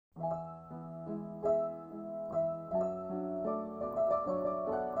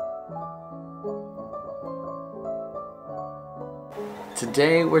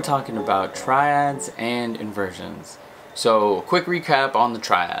Today we're talking about triads and inversions. So, quick recap on the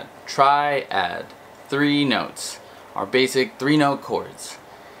triad. Triad, 3 notes, our basic 3-note chords.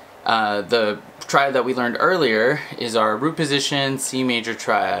 The triad that we learned earlier is our root position C major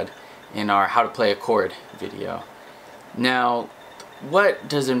triad in our how to play a chord video. Now, what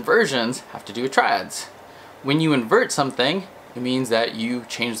does inversions have to do with triads? When you invert something, it means that you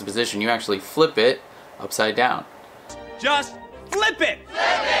change the position. You actually flip it upside down. Just flip it!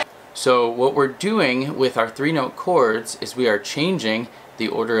 So what we're doing with our 3-note chords is we are changing the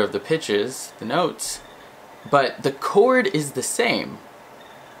order of the pitches, the notes, but the chord is the same.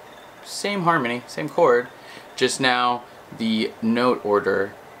 Same harmony, same chord, just now the note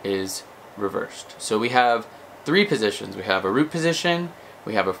order is reversed. So we have 3 positions. We have a root position,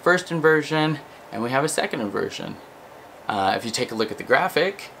 we have a first inversion, and we have a second inversion. If you take a look at the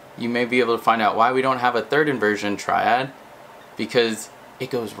graphic, you may be able to find out why we don't have a third inversion triad, because it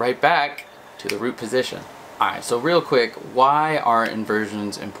goes right back to the root position. Alright, so real quick, why are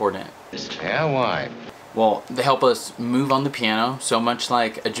inversions important? Yeah, why? Well, they help us move on the piano, so much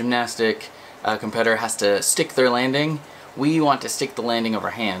like a gymnastic competitor has to stick their landing, we want to stick the landing of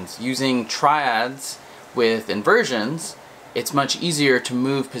our hands. Using triads with inversions, it's much easier to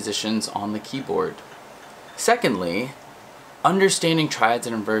move positions on the keyboard. Secondly, understanding triads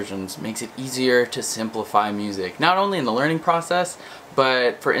and inversions makes it easier to simplify music, not only in the learning process,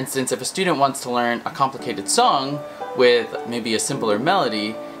 but for instance, if a student wants to learn a complicated song with maybe a simpler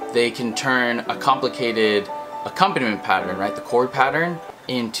melody, they can turn a complicated accompaniment pattern, right, the chord pattern,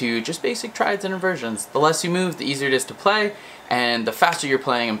 into just basic triads and inversions. The less you move, the easier it is to play, and the faster you're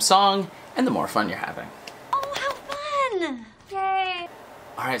playing a song, and the more fun you're having. Oh, how fun! Yay!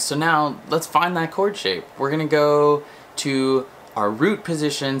 Alright, so now let's find that chord shape. We're gonna go to our root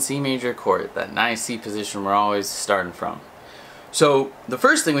position C major chord, that nice C position we're always starting from. So the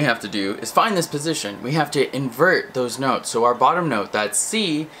first thing we have to do is find this position. We have to invert those notes. So our bottom note, that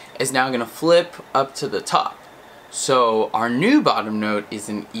C, is now going to flip up to the top. So our new bottom note is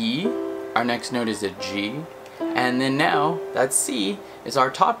an E, our next note is a G, and then now that C is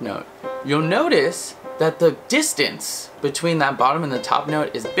our top note. You'll notice that the distance between that bottom and the top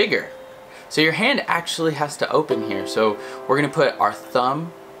note is bigger. So your hand actually has to open here. So we're going to put our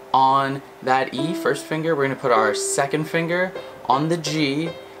thumb on that E, first finger, we're going to put our second finger on the G,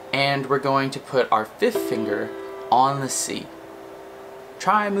 and we're going to put our 5th finger on the C.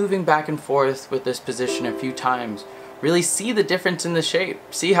 Try moving back and forth with this position a few times. Really see the difference in the shape.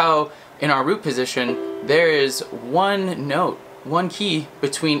 See how in our root position there is one note, one key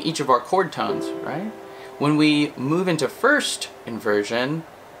between each of our chord tones, right? When we move into first inversion,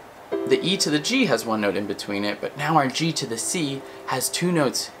 the E to the G has one note in between it, but now our G to the C has 2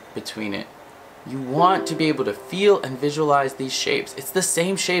 notes between it. You want to be able to feel and visualize these shapes. It's the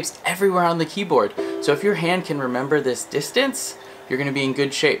same shapes everywhere on the keyboard. So if your hand can remember this distance, you're going to be in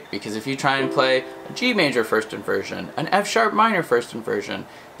good shape, because if you try and play a G major first inversion, an F sharp minor first inversion,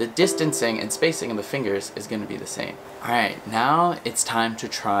 the distancing and spacing of the fingers is going to be the same. Alright, now it's time to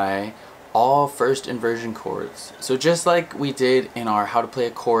try all first inversion chords. So just like we did in our how to play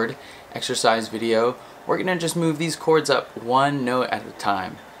a chord exercise video, we're going to just move these chords up 1 note at a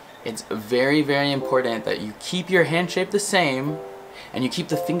time. It's very, very important that you keep your hand shape the same and you keep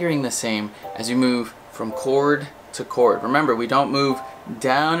the fingering the same as you move from chord to chord. Remember, we don't move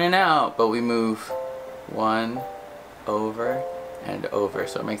down and out, but we move 1 over and over.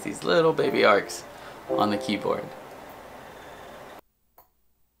 So it makes these little baby arcs on the keyboard.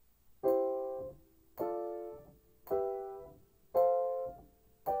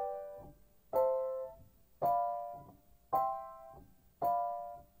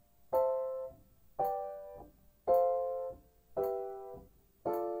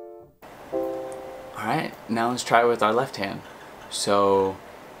 Alright, now let's try it with our left hand. So,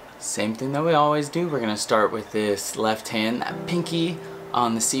 same thing that we always do. We're going to start with this left hand, that pinky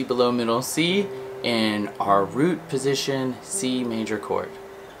on the C below middle C in our root position C major chord.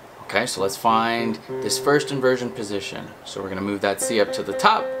 Okay, so let's find this first inversion position. So we're going to move that C up to the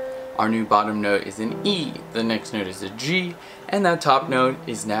top. Our new bottom note is an E, the next note is a G, and that top note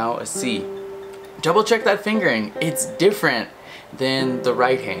is now a C. Double check that fingering. It's different than the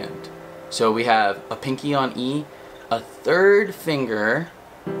right hand. So we have a pinky on E, a 3rd finger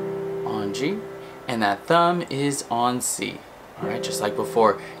on G, and that thumb is on C. Alright, just like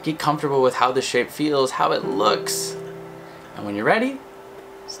before, get comfortable with how the shape feels, how it looks. And when you're ready,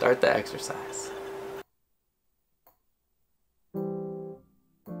 start the exercise.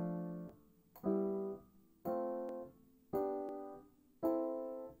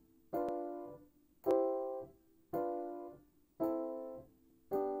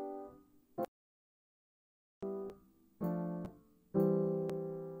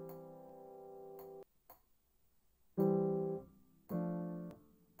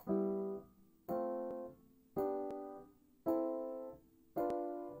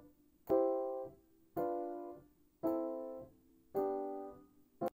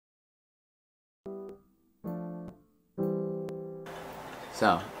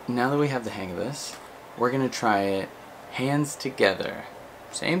 So now that we have the hang of this, we're gonna try it hands together.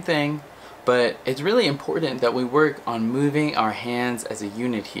 Same thing, but it's really important that we work on moving our hands as a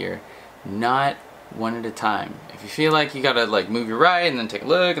unit here, not one at a time. If you feel like you gotta like move your right and then take a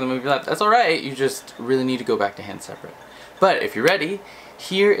look and then move your left, that's alright. You just really need to go back to hands separate. But if you're ready,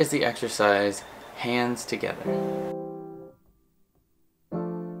 here is the exercise, hands together.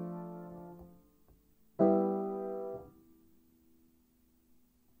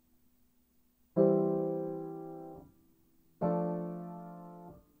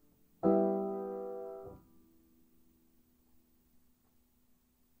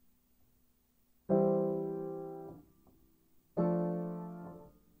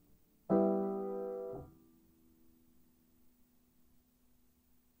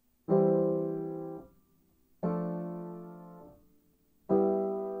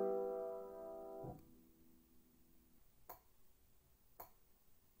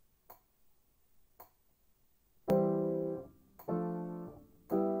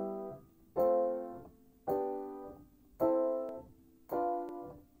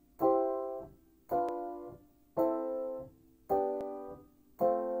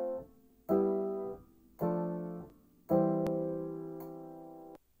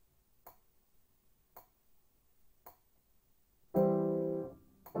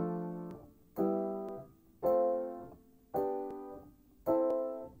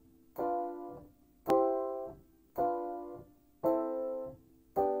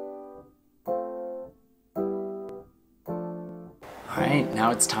 Alright,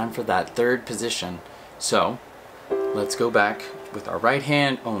 now it's time for that third position. So, let's go back with our right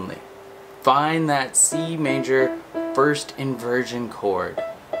hand only. Find that C major first inversion chord.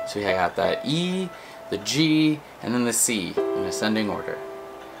 So we got that E, the G, and then the C in ascending order.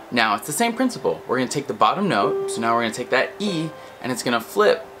 Now it's the same principle. We're going to take the bottom note, so now we're going to take that E, and it's going to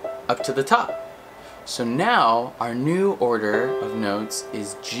flip up to the top. So now our new order of notes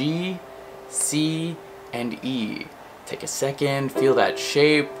is G, C, and E. Take a second, feel that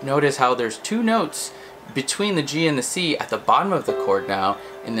shape. Notice how there's two notes between the G and the C at the bottom of the chord now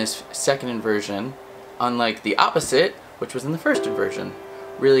in this second inversion, unlike the opposite, which was in the first inversion.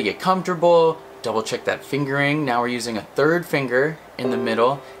 Really get comfortable, double check that fingering. Now we're using a third finger in the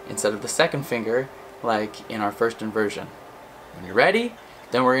middle instead of the second finger like in our first inversion. When you're ready,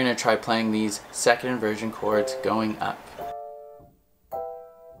 then we're going to try playing these second inversion chords going up.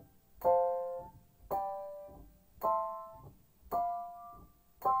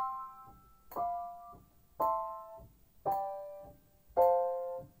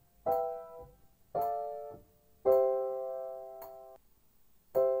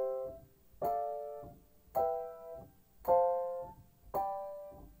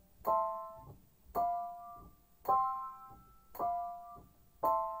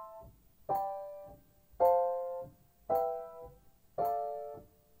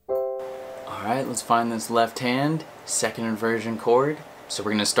 Alright, let's find this left hand, second inversion chord. So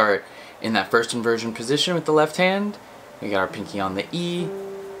we're going to start in that first inversion position with the left hand. We got our pinky on the E,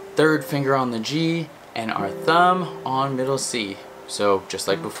 third finger on the G, and our thumb on middle C. So just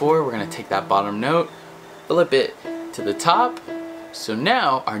like before, we're going to take that bottom note, flip it to the top. So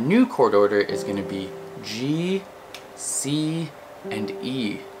now our new chord order is going to be G, C, and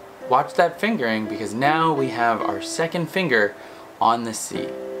E. Watch that fingering because now we have our second finger on the C.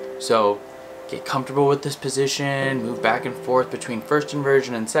 So get comfortable with this position, move back and forth between first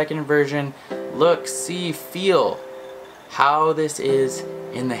inversion and second inversion. Look, see, feel how this is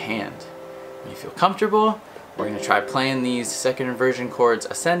in the hand. When you feel comfortable, we're going to try playing these second inversion chords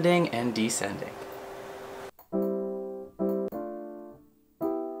ascending and descending.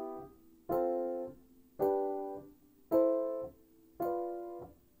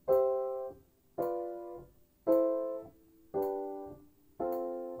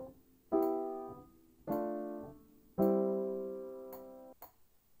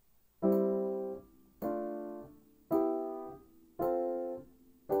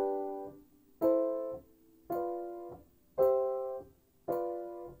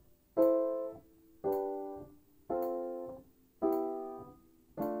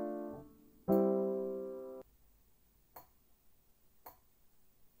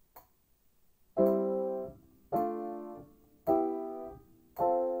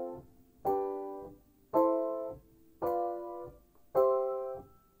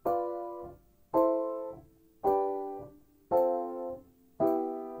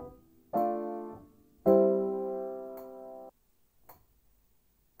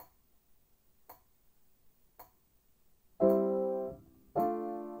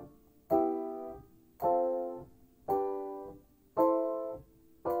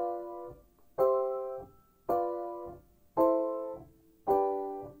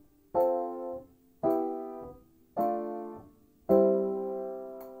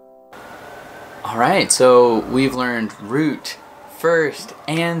 Alright, so we've learned root, first,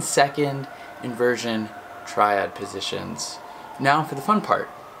 and second inversion triad positions. Now for the fun part.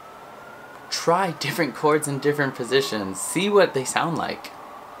 Try different chords in different positions. See what they sound like.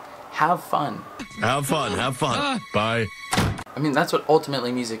 Have fun. Have fun, have fun. Bye. I mean, that's what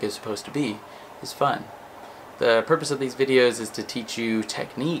ultimately music is supposed to be, is fun. The purpose of these videos is to teach you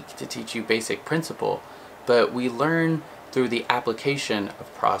technique, to teach you basic principle, but we learn through the application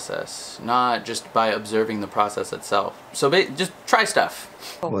of process, not just by observing the process itself. So just try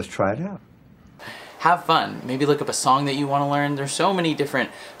stuff. Well, let's try it out. Have fun. Maybe look up a song that you want to learn. There's so many different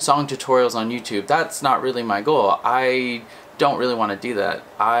song tutorials on YouTube. That's not really my goal. I don't really want to do that.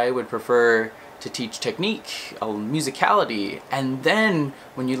 I would prefer to teach technique, musicality, and then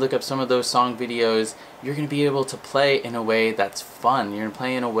when you look up some of those song videos, you're going to be able to play in a way that's fun. You're going to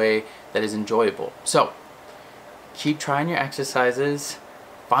play in a way that is enjoyable. So, keep trying your exercises,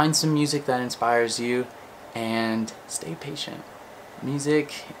 find some music that inspires you, and stay patient.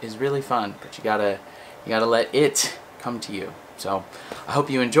 Music is really fun, but you gotta let it come to you. So I hope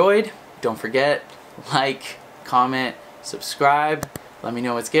you enjoyed. Don't forget, like, comment, subscribe, let me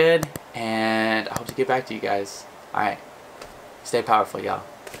know what's good, and I hope to get back to you guys. Alright, stay powerful, y'all.